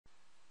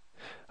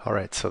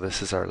Alright, so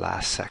this is our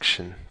last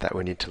section that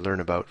we need to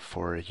learn about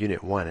for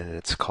Unit 1, and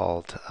it's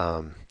called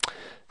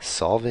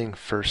Solving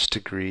First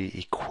Degree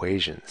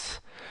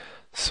Equations.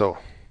 So,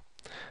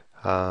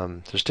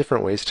 there's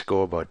different ways to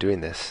go about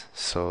doing this,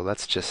 so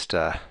let's just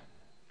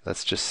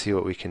see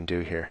what we can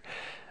do here.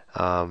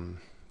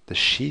 The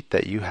sheet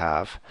that you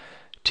have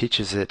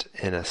teaches it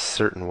in a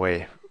certain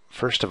way.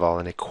 First of all,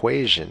 an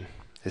equation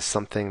is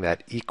something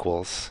that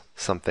equals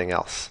something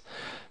else.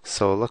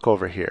 So look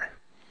over here.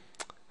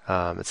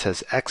 It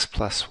says x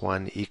plus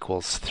 1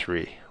 equals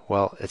 3.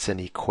 Well, it's an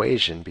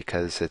equation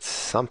because it's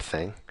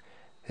something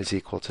is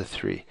equal to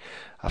 3.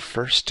 A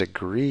first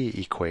degree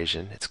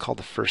equation, it's called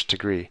a first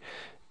degree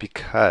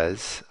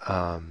because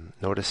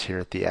notice here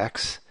at the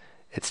x,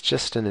 it's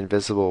just an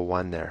invisible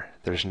 1 there.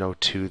 There's no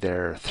 2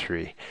 there or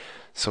 3.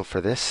 So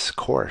for this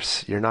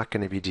course, you're not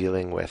going to be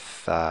dealing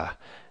with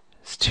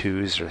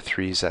 2's or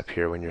 3's up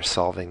here when you're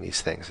solving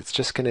these things. It's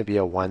just going to be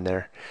a 1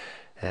 there,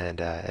 and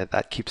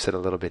that keeps it a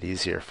little bit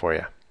easier for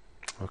you.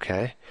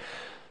 Okay,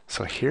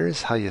 so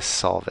here's how you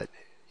solve it.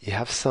 You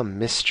have some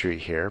mystery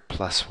here,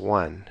 plus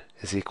 1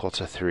 is equal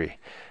to 3.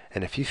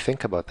 And if you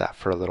think about that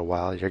for a little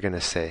while, you're going to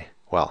say,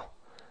 well,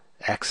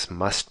 x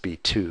must be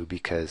 2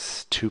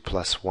 because 2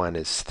 plus 1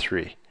 is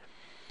 3.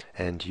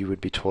 And you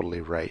would be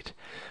totally right.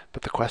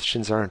 But the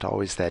questions aren't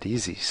always that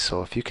easy,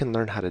 so if you can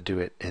learn how to do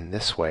it in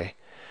this way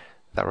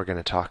that we're going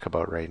to talk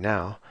about right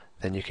now,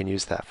 then you can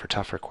use that for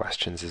tougher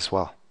questions as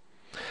well.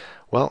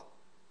 Well,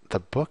 the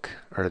book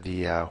or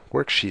the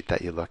worksheet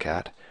that you look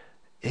at,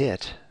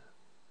 it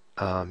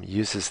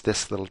uses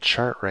this little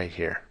chart right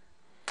here.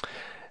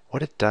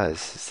 What it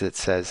does is it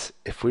says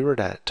if we were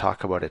to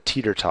talk about a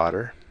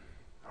teeter-totter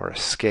or a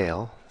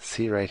scale,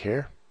 see right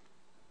here,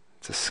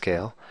 it's a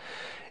scale.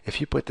 If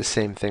you put the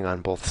same thing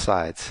on both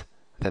sides,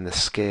 then the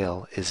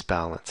scale is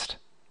balanced.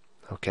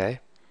 Okay?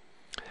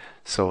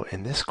 So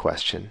in this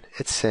question,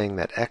 it's saying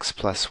that x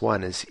plus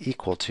 1 is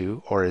equal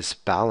to or is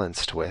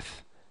balanced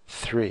with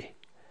 3.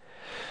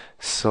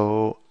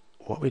 So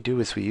what we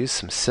do is we use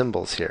some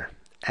symbols here.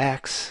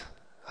 X,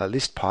 at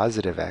least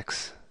positive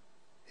x,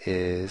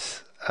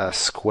 is a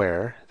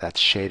square that's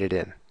shaded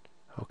in.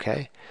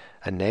 Okay?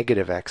 A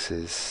negative x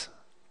is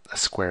a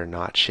square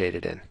not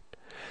shaded in.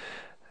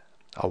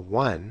 A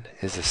 1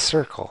 is a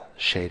circle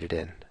shaded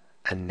in.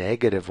 A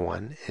negative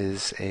 1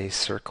 is a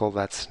circle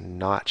that's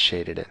not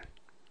shaded in.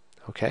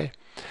 Okay?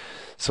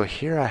 So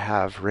here I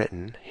have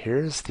written,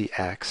 here's the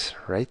x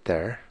right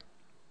there.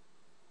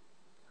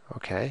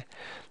 Okay?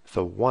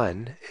 The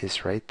 1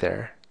 is right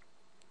there.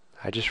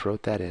 I just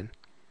wrote that in.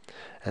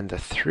 And the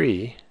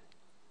 3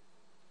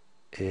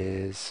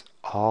 is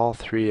all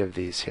 3 of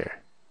these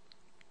here.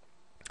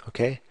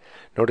 Okay?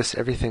 Notice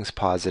everything's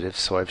positive,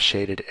 so I've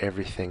shaded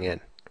everything in.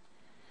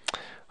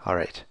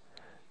 Alright.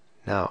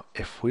 Now,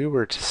 if we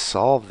were to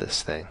solve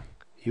this thing,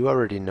 you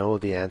already know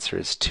the answer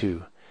is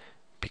 2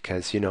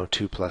 because you know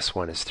 2 plus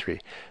 1 is 3.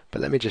 But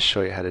let me just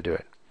show you how to do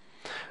it.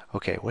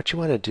 Okay, what you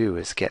want to do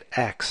is get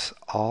x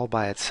all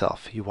by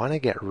itself. You want to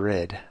get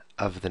rid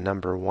of the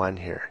number 1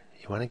 here.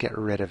 You want to get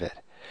rid of it.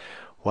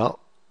 Well,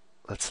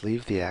 let's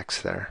leave the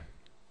x there.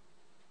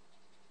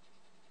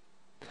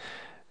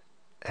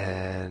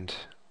 And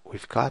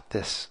we've got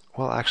this.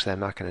 Well, actually, I'm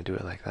not going to do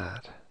it like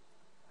that.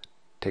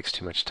 It takes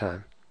too much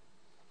time.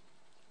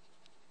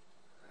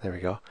 There we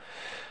go.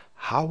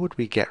 How would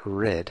we get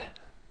rid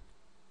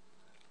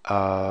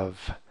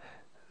of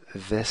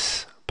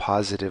this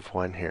positive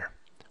 1 here?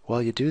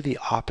 Well, you do the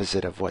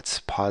opposite of what's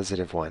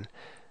positive 1,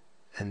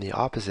 and the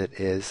opposite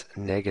is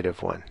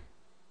negative 1.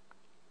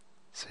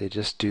 So you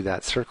just do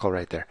that circle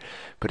right there.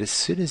 But as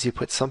soon as you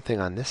put something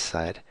on this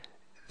side,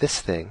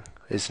 this thing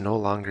is no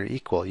longer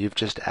equal. You've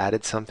just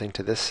added something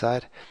to this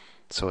side,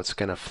 so it's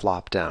going to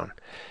flop down.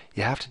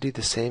 You have to do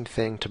the same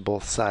thing to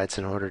both sides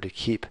in order to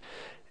keep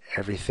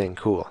everything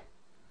cool.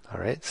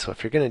 Alright, so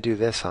if you're going to do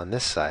this on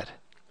this side,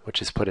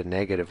 which is put a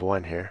negative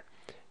 1 here,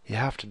 you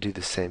have to do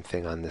the same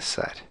thing on this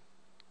side.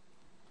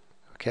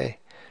 Okay,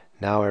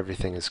 now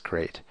everything is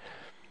great.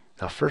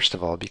 Now first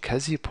of all,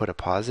 because you put a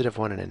positive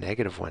 1 and a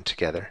negative 1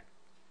 together,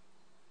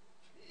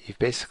 you've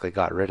basically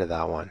got rid of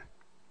that one.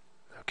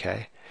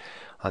 Okay,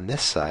 on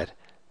this side,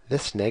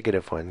 this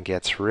negative 1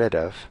 gets rid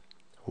of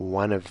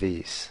one of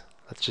these.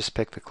 Let's just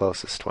pick the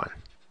closest one.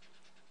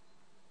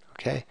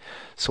 Okay,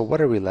 so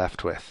what are we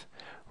left with?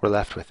 We're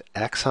left with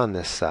x on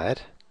this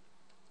side.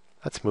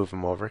 Let's move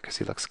him over because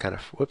he looks kind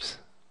of, whoops.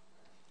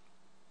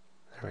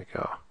 There we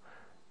go.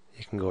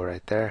 You can go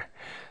right there.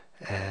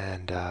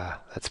 And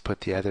let's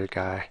put the other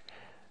guy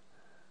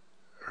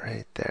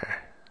right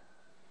there.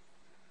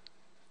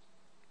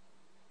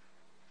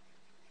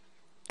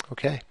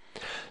 Okay,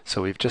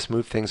 so we've just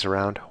moved things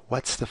around.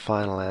 What's the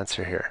final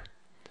answer here?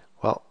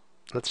 Well,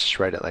 let's just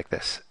write it like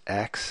this.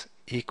 x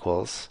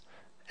equals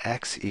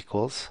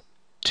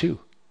 2.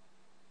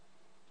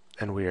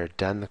 And we are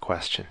done the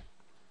question.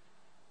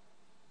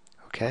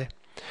 Okay?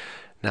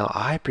 Now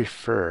I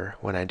prefer,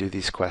 when I do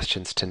these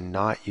questions, to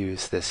not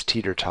use this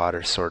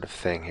teeter-totter sort of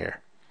thing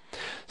here.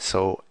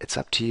 So it's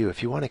up to you.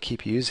 If you want to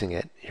keep using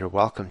it, you're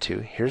welcome to.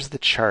 Here's the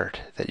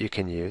chart that you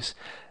can use.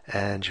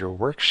 and your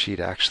worksheet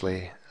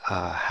actually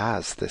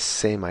has this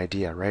same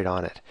idea right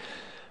on it.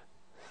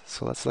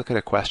 So let's look at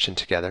a question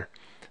together.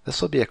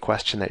 This will be a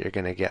question that you're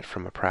going to get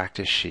from a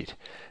practice sheet.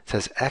 It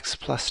says x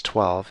plus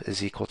 12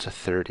 is equal to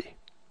 30.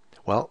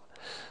 Well,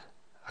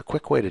 a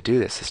quick way to do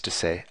this is to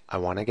say, I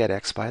want to get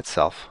x by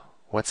itself.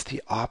 What's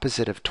the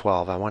opposite of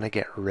 12? I want to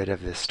get rid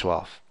of this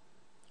 12.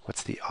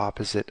 What's the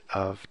opposite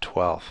of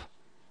 12?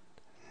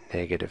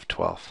 Negative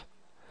 12.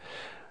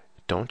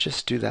 Don't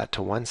just do that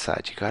to one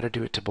side. You got to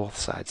do it to both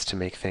sides to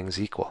make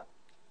things equal.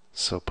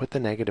 So put the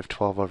negative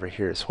 12 over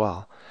here as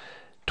well.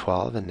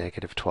 12 and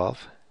negative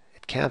 12,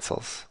 it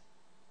cancels.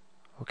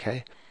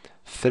 Okay,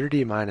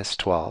 30 minus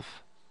 12.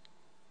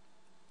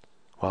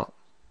 Well,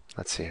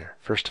 let's see here.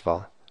 First of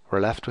all,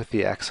 we're left with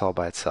the x all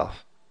by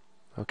itself.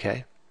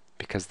 Okay,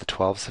 because the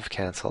 12s have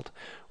canceled.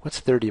 What's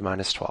 30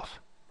 minus 12?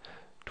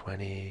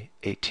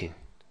 18.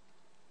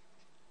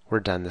 We're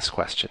done this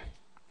question.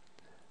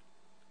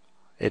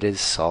 It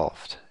is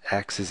solved.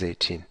 X is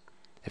 18.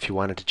 If you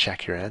wanted to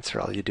check your answer,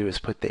 all you do is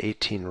put the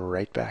 18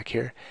 right back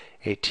here.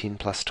 18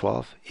 plus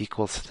 12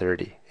 equals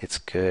 30. It's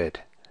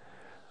good.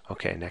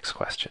 Okay, next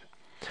question.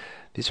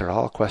 These are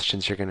all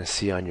questions you're going to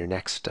see on your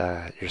next,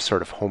 your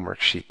sort of homework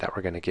sheet that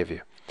we're going to give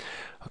you.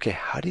 Okay,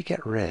 how do you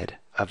get rid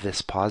of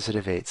this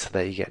positive 8 so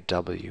that you get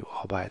W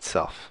all by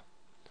itself?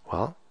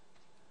 Well,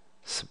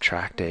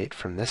 subtract 8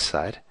 from this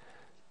side.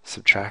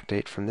 Subtract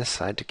 8 from this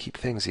side to keep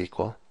things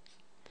equal.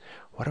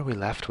 What are we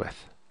left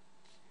with?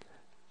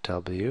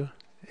 W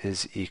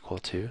is equal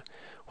to,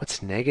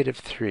 what's negative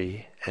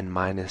 3 and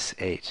minus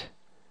 8?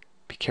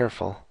 Be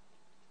careful.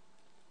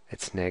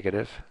 It's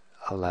negative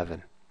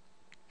 11.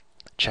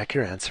 Check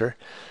your answer.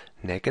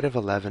 Negative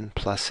 11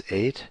 plus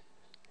 8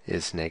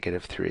 is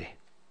negative 3.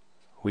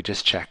 We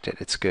just checked it.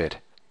 It's good.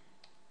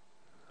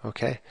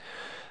 Okay.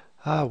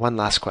 One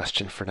last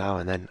question for now,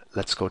 and then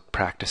let's go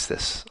practice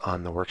this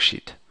on the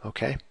worksheet.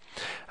 Okay.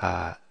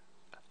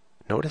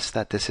 Notice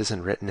that this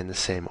isn't written in the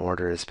same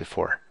order as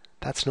before.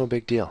 That's no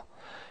big deal.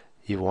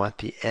 You want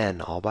the n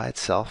all by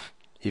itself.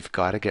 You've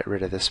got to get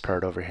rid of this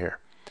part over here.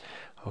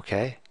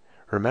 Okay?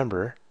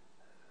 Remember,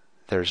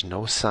 there's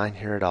no sign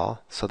here at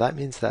all, so that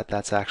means that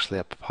that's actually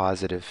a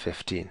positive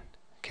 15.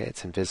 Okay,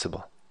 it's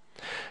invisible.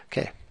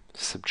 Okay,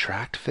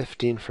 subtract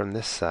 15 from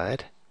this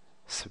side.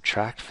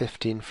 Subtract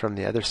 15 from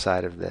the other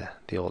side of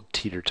the old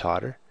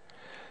teeter-totter.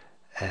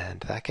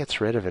 And that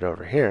gets rid of it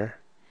over here.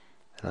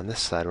 And on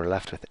this side, we're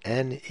left with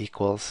n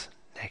equals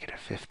negative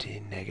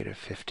 15, negative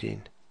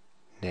 15,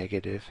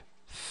 negative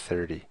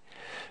 30.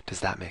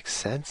 Does that make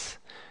sense?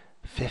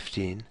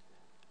 15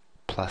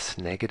 plus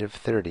negative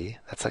 30,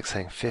 that's like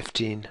saying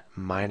 15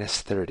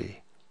 minus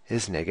 30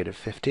 is negative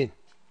 15.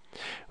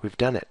 We've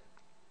done it.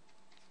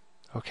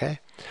 Okay?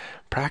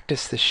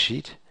 Practice this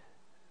sheet,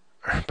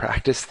 or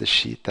practice the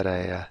sheet that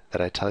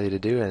I tell you to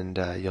do, and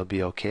you'll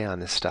be okay on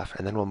this stuff,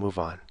 and then we'll move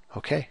on.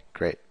 Okay?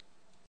 Great.